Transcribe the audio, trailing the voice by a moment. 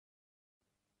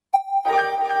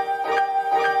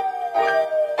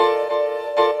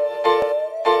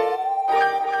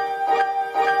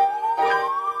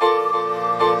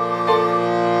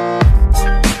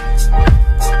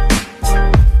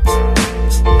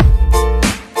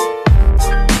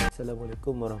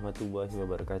Assalamualaikum warahmatullahi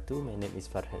wabarakatuh. My name is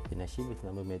Farhad bin Hashim with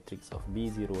number matrix of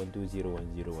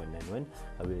B0120101191.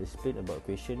 I will explain about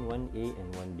question 1a and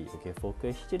 1b. Okay, for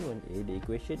question 1a, the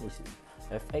equation is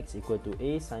fx equal to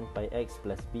a sin pi x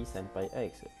plus b sin pi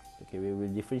x. Okay, we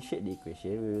will differentiate the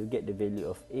equation. We will get the value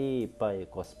of a pi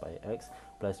cos pi x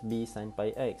plus b sin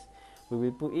pi x. We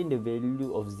will put in the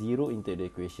value of 0 into the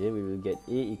equation. We will get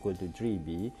a equal to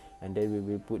 3b, and then we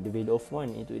will put the value of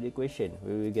 1 into the equation.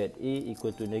 We will get a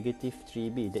equal to negative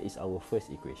 3b. That is our first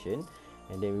equation.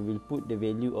 And then we will put the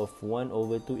value of 1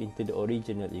 over 2 into the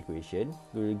original equation.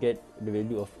 We will get the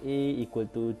value of a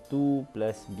equal to 2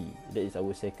 plus b. That is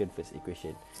our second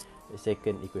equation.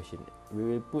 We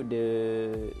will put the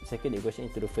second equation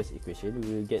into the first equation.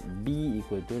 We will get b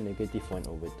equal to negative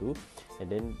 1 over 2, and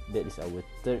then that is our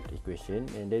third equation.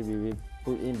 And then we will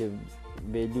put in the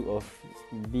value of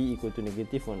b equal to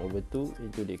negative 1 over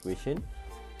 2 into the equation,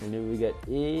 and then we get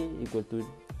a equal to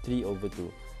 3 over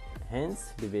 2.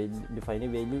 Hence, the final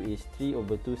value is 3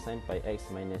 over 2 sin pi x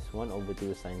minus 1 over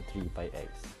 2 sin 3 pi x.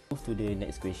 Move to the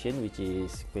next question, which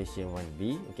is question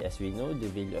 1b. Okay, as we know, the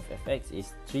value of fx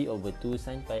is 3 over 2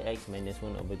 sin pi x minus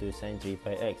 1 over 2 sin 3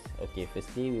 pi x. Okay,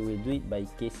 firstly, we will do it by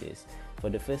cases.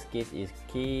 For the first case is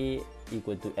k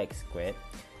equal to x squared.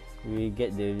 We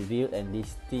get the real and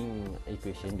distinct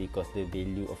equation because the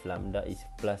value of lambda is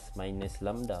plus minus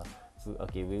lambda.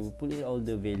 Okay, we will put in all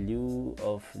the value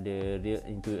of the real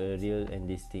into a real and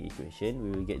distinct equation. We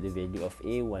will get the value of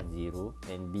a10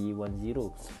 and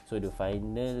b10. So the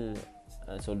final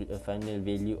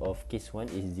value of case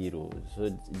 1 is 0. So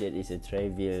that is a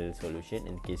trivial solution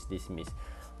and case dismissed.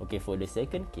 Okay, for the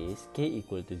second case, k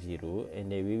equal to 0, and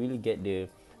then we will get the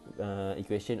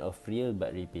equation of real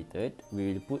but repeated.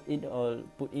 We will put in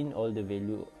all the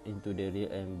value into the real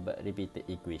and but repeated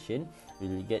equation. We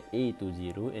will get a to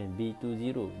 0 and b to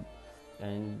 0,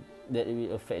 and that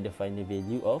will affect the final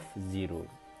value of 0.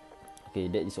 Okay,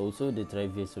 that is also the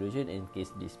trivial solution and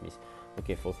case dismissed.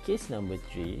 Okay, for case number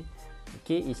 3,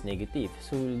 k is negative,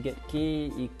 so we will get k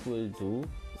equal to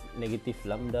negative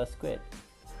lambda squared.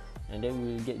 And then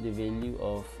we will get the value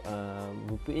of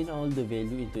we put in all the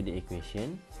value into the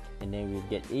equation, and then we'll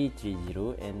get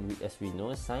a30, and as we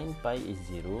know, sin pi is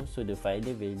 0, so the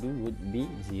final value would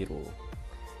be 0.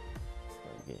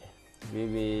 Okay, we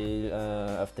will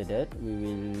after that we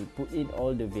will put in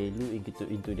all the value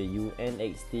into the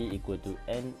unxt equal to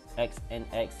nx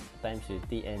nx times with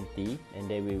t and t,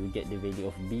 and then we will get the value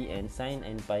of bn sin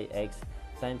n pi x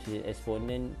times the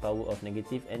exponent power of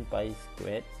negative n pi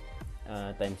squared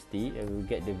times t, and we will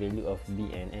get the value of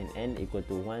bn, and n equal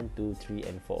to 1, 2, 3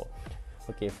 and 4.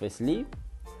 Okay, firstly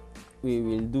we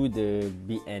will do the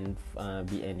bn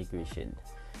equation.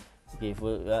 Okay,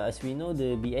 for as we know,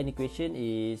 the bn equation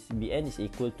is bn is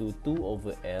equal to 2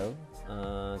 over l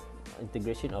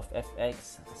integration of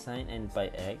fx sin n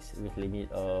pi x with limit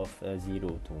of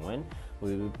 0 to 1.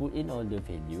 We will put in all the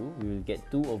value. We will get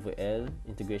 2 over l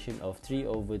integration of 3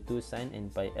 over 2 sin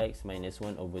n pi x minus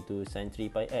 1 over 2 sin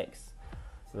 3 pi x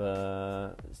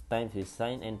times with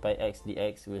sin n pi x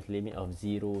dx with limit of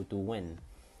 0 to 1.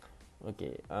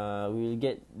 Okay, we will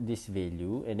get this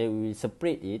value, and then we will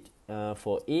separate it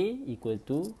for a equal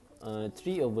to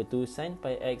 3 over 2 sin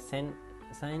pi x 3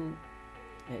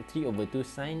 over 2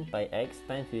 sin pi x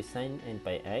times with sin n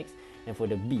pi x, and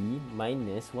for the b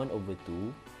minus 1 over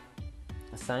 2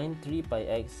 sin 3 pi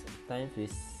x times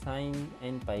with sin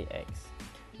n pi x.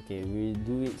 Okay, we will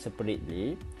do it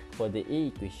separately. For the a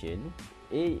equation,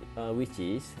 which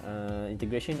is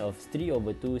integration of 3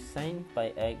 over 2 sin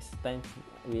pi x times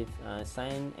with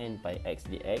sin n pi x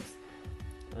dx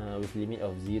with limit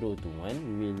of 0 to 1.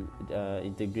 We will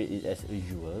integrate it as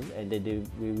usual, and then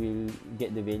we will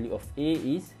get the value of a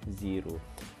is 0.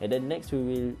 And then next we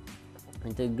will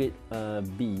integrate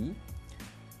b,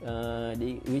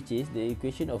 which is the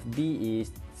equation of b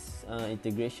is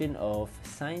integration of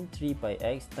sin 3 pi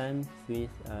x times with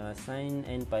sin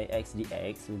n pi x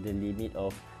dx with the limit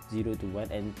of 0 to 1,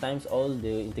 and times all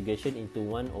the integration into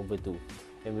 1 over 2.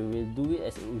 And we will do it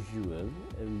as usual.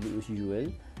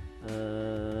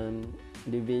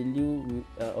 The value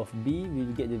of b, we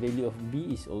will get the value of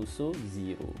b is also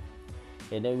 0,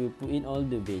 and then we put in all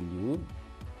the value.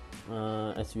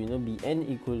 As we know, bn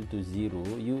equal to 0,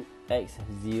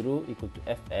 ux0 equal to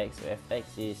fx, so fx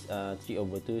is 3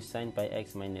 over 2 sin pi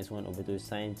x minus 1 over 2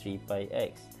 sin 3 pi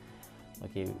x.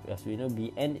 Okay, as we know,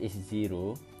 bn is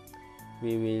 0,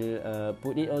 we will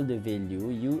put in all the value.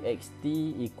 uxt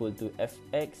equal to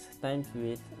fx times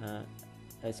with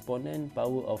exponent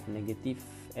power of negative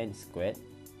n squared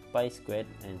pi squared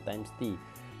and times t.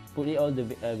 Put in all the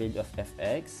value of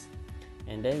fx,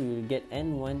 and then we will get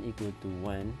n1 equal to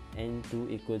 1,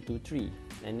 n2 equal to 3,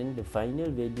 and then the final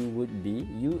value would be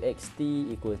uxt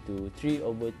equal to 3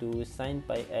 over 2 sin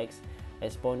pi x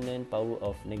exponent power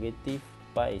of negative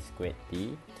pi squared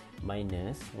t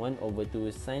minus 1 over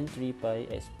 2 sin 3 pi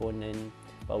exponent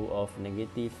power of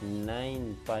negative 9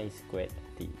 pi squared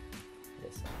t.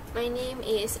 Yes. My name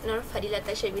is Nur Fadila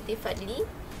Tasha Binti Fadli,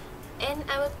 and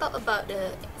I will talk about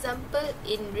the example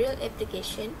in real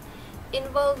application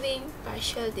involving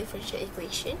partial differential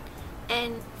equation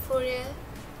and Fourier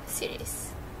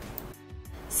series.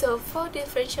 So for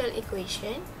differential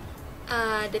equation,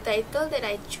 the title that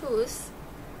I choose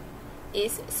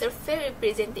is surface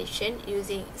representation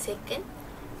using second,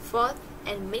 fourth,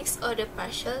 and mixed order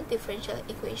partial differential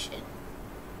equation.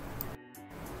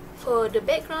 For the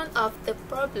background of the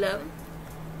problem,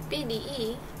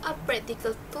 PDE are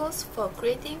practical tools for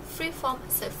creating free-form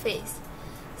surface.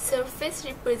 Surface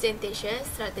representation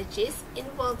strategies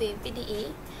involving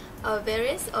PDE of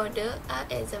various order are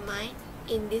examined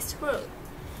in this work.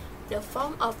 The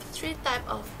form of three types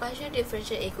of partial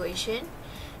differential equation,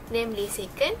 namely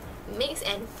second, mixed,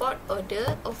 and fourth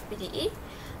order of PDE,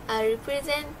 are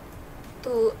represented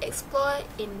to explore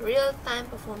in real-time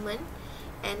performance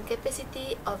and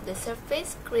capacity of the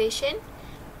surface creation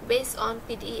based on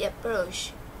PDE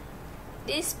approach.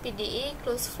 These PDE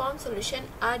closed form solutions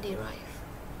are derived.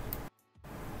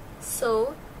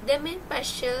 So, the main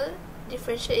partial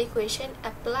differential equation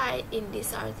applied in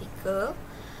this article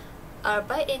are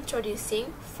by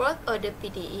introducing fourth order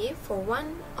PDE for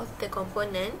one of the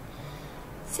component.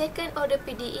 Second order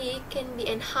PDE can be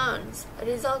enhanced,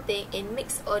 resulting in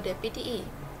mixed order PDE.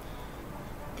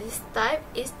 This type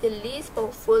is the least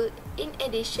powerful in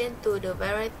addition to the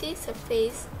variety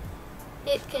surface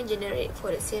it can generate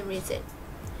for the same reason.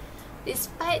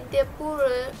 Despite their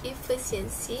poorer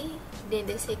efficiency than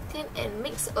the second and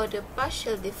mixed order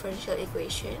partial differential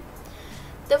equation,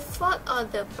 the fourth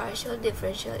order partial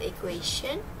differential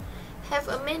equation have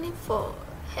many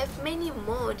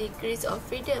more degrees of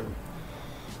freedom.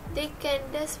 They can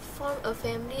thus form a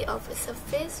family of a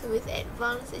surface with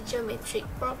advanced geometric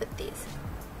properties.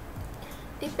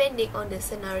 Depending on the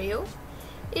scenario,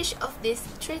 each of these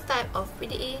three types of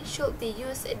PDE should be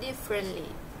used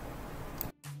differently.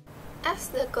 As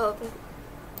the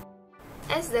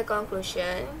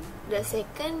conclusion, the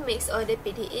second mixed order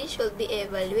PDE should be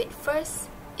evaluated first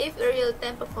if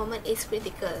real-time performance is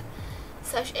critical,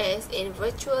 such as in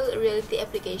virtual reality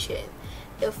application.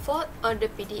 The fourth order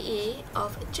PDE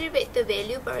of 3 vector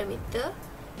value parameter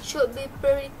should be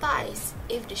prioritized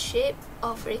if the shape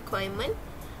of requirement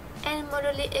and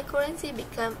modeling accuracy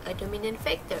become a dominant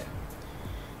factor.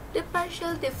 The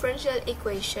partial differential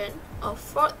equation of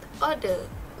fourth order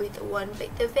with 1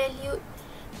 vector value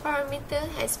parameter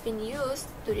has been used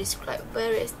to describe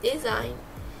various designs,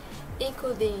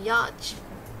 including yacht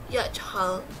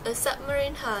hull, a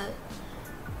submarine hull,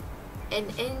 an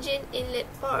engine inlet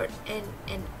port, and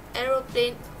an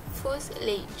aeroplane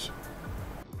fuselage.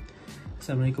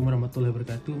 Assalamualaikum warahmatullahi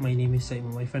wabarakatuh. My name is Syed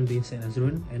Muhammad bin Syed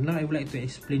Nazrun, and now I would like to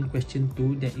explain question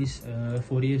 2, that is a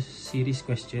Fourier series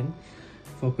question.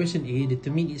 For question A,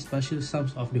 determine its partial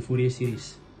sums of the Fourier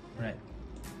series. Right.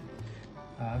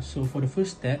 So for the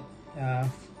first step,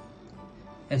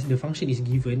 as the function is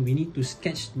given, we need to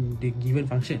sketch the given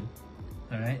function.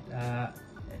 Alright.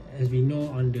 As we know,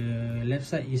 on the left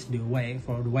side is the y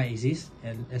for the y-axis,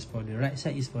 and as for the right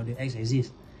side is for the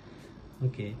x-axis.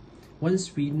 Okay.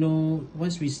 Once we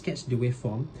sketch the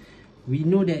waveform, we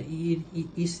know that it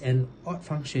is an odd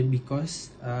function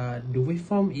because the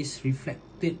waveform is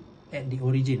reflected at the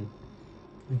origin.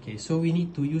 Okay, so we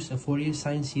need to use a Fourier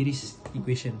sine series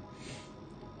equation.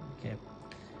 Okay.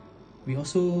 We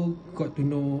also got to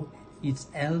know its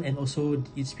L and also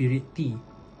its period t.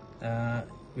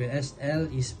 Whereas L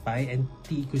is pi and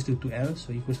t equals to 2L,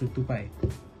 so equals to 2 pi.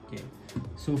 Okay.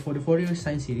 So for the Fourier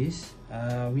sine series,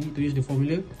 we need to use the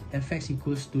formula fx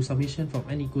equals to summation from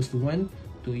n equals to 1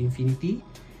 to infinity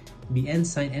bn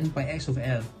sin n pi x over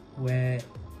L, where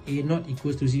a0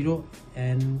 equals to 0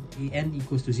 and an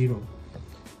equals to 0.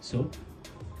 So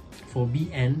for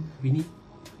bn, we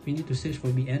need to search for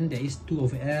bn. That is 2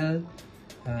 over L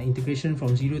integration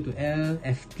from 0 to L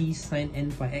ft sin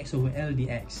n pi x over L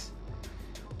dx.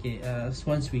 Okay, so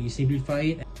once we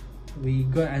simplify it, we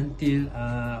got until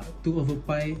 2 over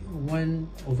pi 1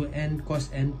 over n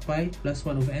cos n pi plus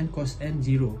 1 over n cos n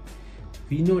 0.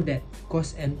 We know that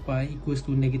cos n pi equals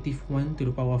to negative 1 to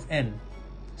the power of n.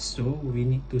 So we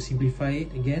need to simplify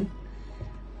it again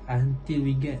until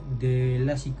we get the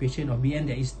last equation of bn,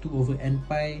 that is 2 over n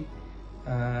pi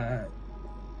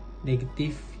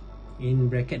negative in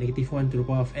bracket negative 1 to the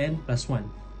power of n plus 1.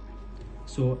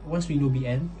 So once we know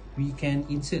Bn, we can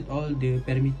insert all the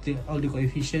parameter, all the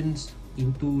coefficients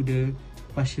into the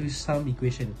partial sum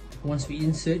equation. Once we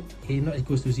insert a0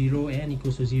 equals to 0, an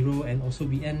equals to 0, and also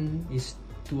Bn is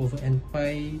 2 over n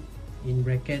pi in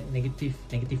bracket negative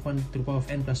 1 to the power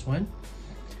of n plus 1,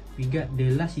 we got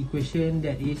the last equation,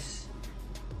 that is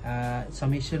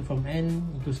summation from n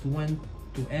equals to 1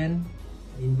 to n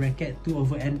in bracket 2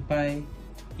 over n pi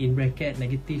in bracket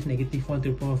negative 1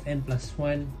 to the power of n plus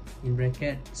 1 in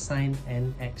bracket sine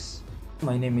nx.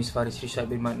 My name is Faris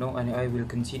Rishad bin Matno, and I will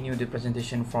continue the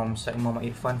presentation from Syed Muhammad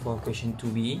Irfan for question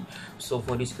 2b. So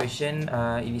for this question,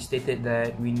 it is stated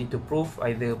that we need to prove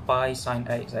either pi sine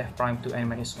x f prime to n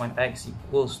minus 1x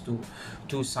equals to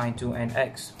 2 sine 2n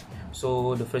x.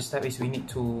 So the first step is we need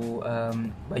to,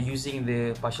 by using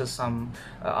the partial sum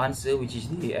answer, which is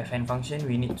the fn function,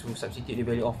 we need to substitute the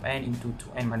value of n into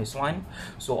 2n minus 1.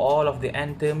 So all of the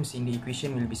n terms in the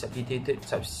equation will be substituted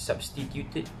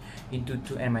into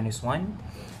 2n minus 1.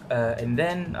 And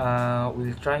then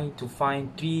we'll try to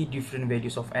find 3 different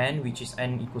values of n, which is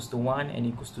n equals to 1, n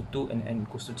equals to 2, and n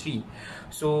equals to 3.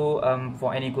 So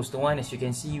for n equals to 1, as you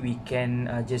can see, we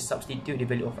can just substitute the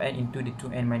value of n into the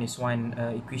 2n minus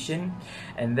 1 equation,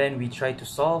 and then we try to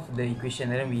solve the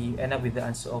equation, and then we end up with the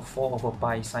answer of 4 over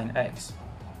pi sine x.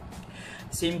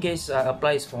 Same case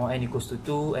applies for n equals to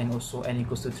 2 and also n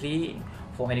equals to 3.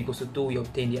 For n equals to 2, we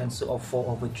obtain the answer of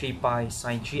 4 over 3 pi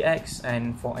sine 3x,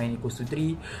 and for n equals to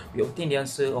 3, we obtain the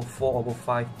answer of 4 over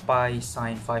 5 pi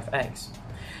sine 5x.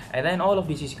 And then all of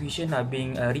these equations are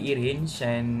being rearranged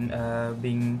and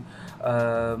being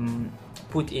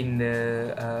put in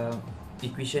the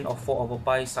equation of 4 over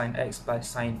pi sine x plus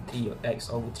sine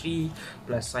 3x over 3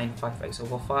 plus sine 5x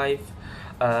over 5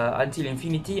 until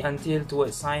infinity, until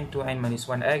towards sine 2n minus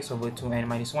 1x over 2n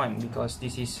minus 1, because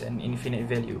this is an infinite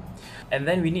value. And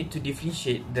then we need to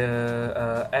differentiate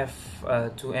the f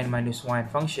 2n minus 1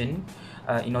 function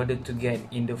in order to get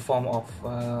in the form of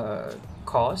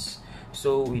cos.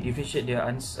 So we differentiate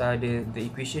the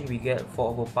equation, we get 4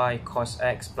 over pi cos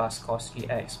x plus cos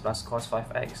 3x plus cos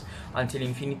 5x until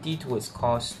infinity towards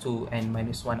cos 2n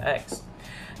minus 1x.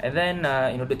 And then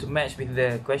in order to match with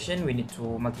the question, we need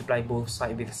to multiply both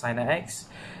sides with sine x,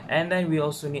 and then we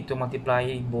also need to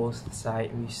multiply both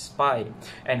sides with pi.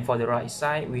 And for the right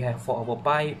side, we have 4 over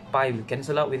pi, pi will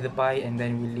cancel out with the pi, and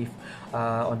then we leave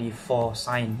only 4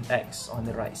 sine x on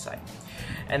the right side.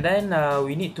 And then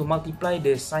we need to multiply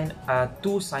the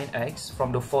 2 sine x.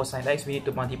 From the 4 sine x, we need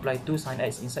to multiply 2 sine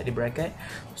x inside the bracket.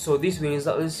 So this will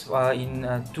result us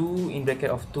in 2 in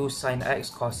bracket of 2 sine x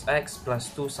cos x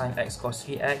plus 2 sine x cos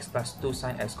 3x plus 2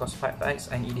 sine x cos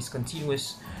 5x, and it is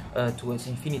continuous towards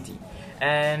infinity.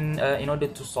 And in order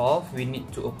to solve, we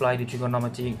need to apply the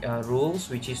trigonometric rules,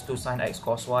 which is 2 sine x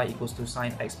cos y equals to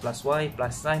sine x plus y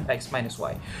plus sine x minus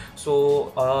y.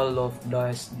 So all of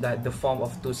the form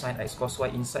of 2 sine x cos y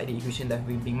inside the equation that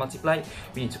will be multiplied,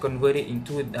 we need to convert it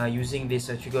into using these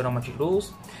trigonometric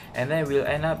rules, and then we'll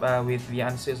end up with the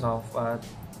answers of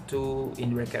 2 in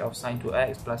the bracket of sine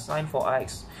 2x plus sine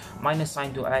 4x minus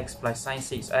sine 2x plus sine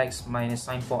 6x minus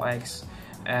sine 4x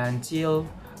until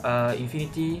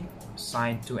infinity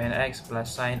sine 2nx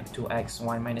plus sine 2x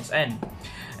 1 minus n.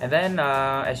 And then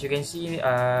as you can see,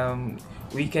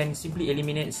 we can simply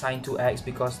eliminate sine 2x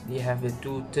because they have the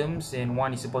 2 terms, and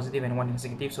one is a positive and one is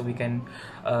negative, so we can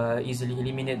easily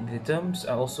eliminate the terms.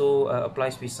 Also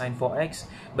applies with sine 4x,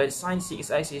 but sine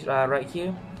 6x is right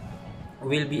here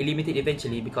will be eliminated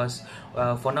eventually, because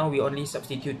for now we only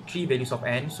substitute 3 values of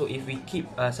n. So if we keep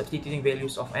substituting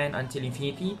values of n until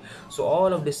infinity, so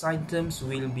all of the sine terms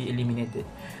will be eliminated.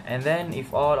 And then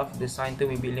if all of the sine term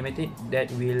will be eliminated,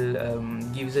 that will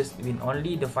gives us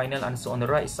only the final answer on the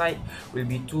right side will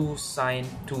be 2 sine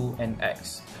 2 and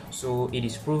x. So it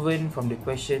is proven from the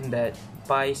question that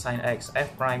pi sine x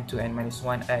f prime to n minus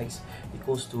 1 x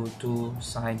equals to 2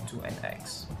 sine 2 and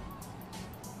x.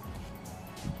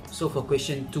 So for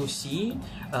question 2c,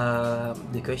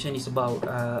 the question is about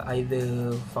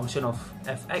either function of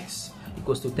fx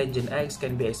equals to tangent x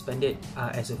can be expanded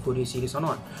as a Fourier series or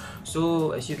not.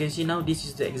 So as you can see now, this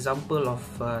is the example of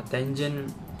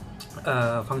tangent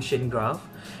function graph,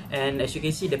 and as you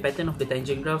can see, the pattern of the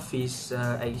tangent graph is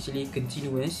actually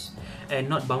continuous and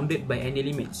not bounded by any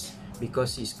limits,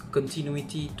 because it's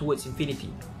continuity towards infinity.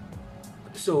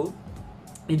 So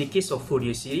in the case of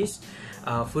Fourier series,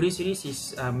 Fourier series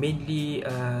is mainly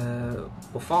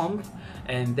performed,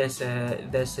 and there's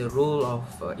a role of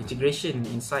integration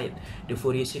inside the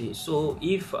Fourier series. So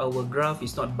if our graph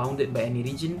is not bounded by any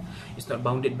region, it's not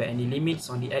bounded by any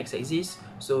limits on the x-axis,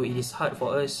 so it is hard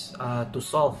for us to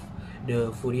solve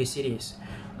the Fourier series.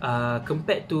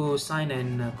 Compared to sine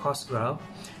and cos graph,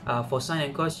 for sine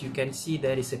and cos, you can see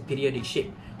there is a periodic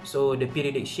shape. So the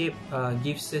periodic shape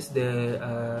gives us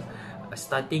the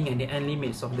starting and the end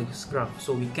limits of the graph.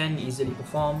 So we can easily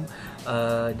perform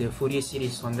the Fourier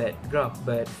series on that graph.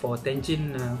 But for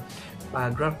tangent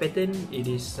graph pattern, it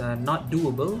is not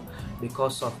doable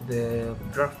because of the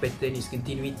graph pattern is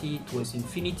continuity towards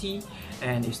infinity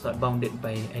and it's not bounded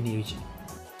by any region.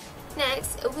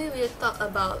 Next, we will talk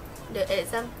about the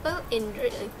example in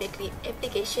real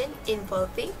application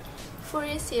involving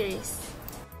Fourier series.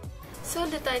 So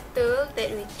the title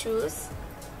that we choose,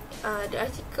 the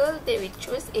article that we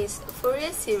choose is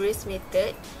Fourier series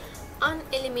method on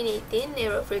eliminating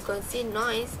narrow frequency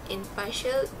noise in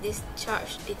partial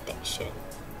discharge detection.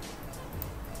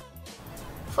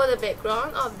 For the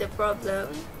background of the problem,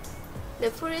 the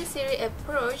Fourier series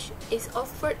approach is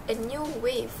offered a new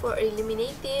way for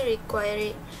eliminating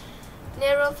requiring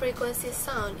narrow frequency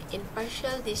sound in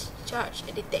partial discharge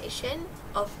detection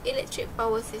of electric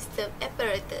power system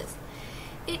apparatus.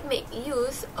 It makes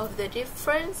use of the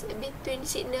difference between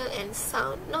signal and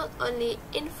sound not only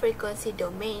in frequency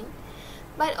domain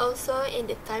but also in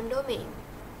the time domain.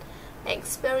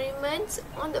 Experiments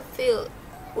on the field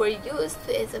were used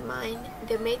to examine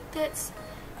the method's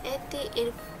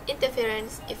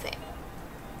anti-interference effect.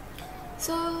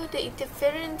 So the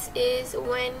interference is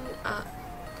when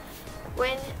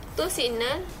two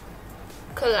signals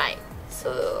collide.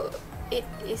 So it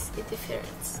is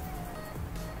interference.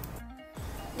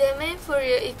 The main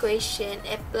Fourier equation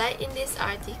applied in this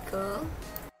article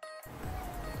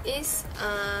is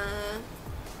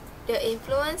the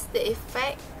influence, the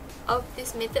effect of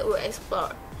this method were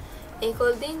explored,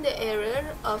 including the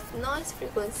error of noise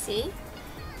frequency,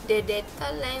 the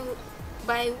data length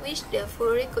by which the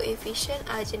Fourier coefficients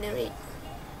are generated,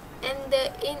 and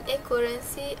the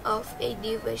inaccuracy of AD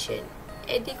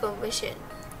conversion.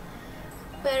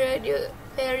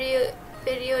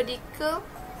 Periodical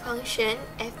function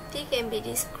ft can be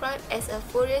described as a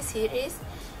Fourier series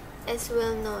as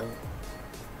well known.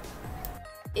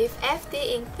 If ft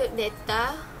include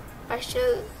data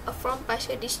from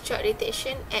partial discharge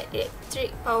detection at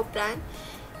electric power plant,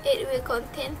 it will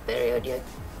contain periodic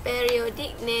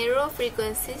narrow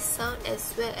frequency sound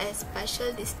as well as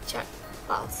partial discharge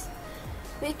pulse.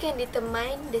 We can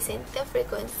determine the center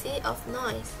frequency of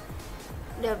noise,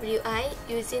 Wi,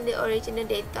 using the original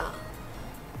data.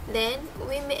 Then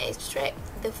we may extract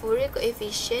the Fourier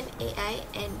coefficient Ai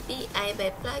and Bi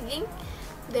by plugging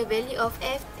the value of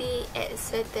ft at a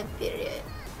certain period.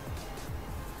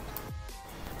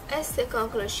 As a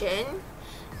conclusion,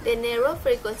 the narrow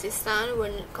frequency sound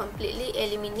will completely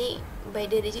eliminated by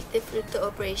the digital filter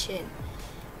operation,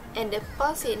 and the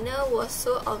pulse signal was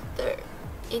so altered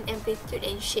in amplitude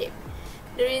and shape.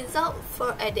 The result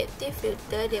for adaptive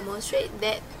filter demonstrate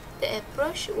that the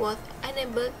approach was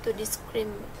unable to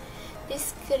discriminate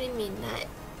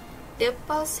the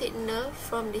pulse signal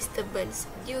from disturbance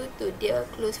due to their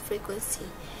close frequency.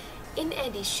 In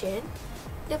addition,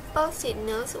 the pulse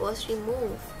signals was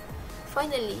removed.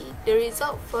 Finally, the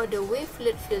result for the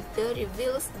wavelet filter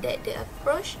reveals that the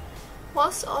approach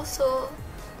was also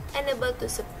unable to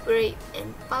separate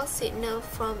and pulse signal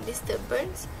from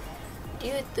disturbance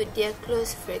due to their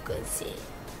close frequency.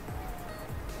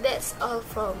 That's all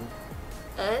from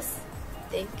us.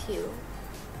 Thank you.